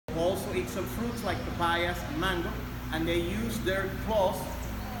eat some fruits like papayas and mango, and they use their claws,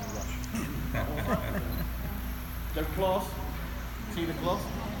 see the claws,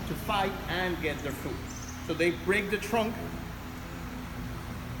 to fight and get their food. So they break the trunk,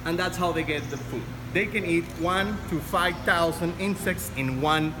 and that's how they get the food. They can eat 1,000 to 5,000 insects in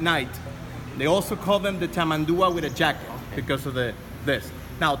one night. They also call them the Tamandua with a jacket because of this.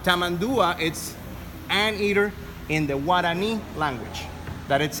 Now, Tamandua, it's anteater in the Guarani language.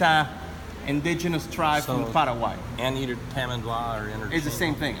 That it's a indigenous tribe from Paraguay. Anteater, Tamandua, or it's the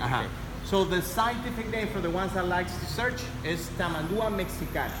same thing. Okay. So the scientific name for the ones that likes to search is Tamandua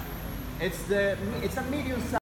mexicana. It's a medium size.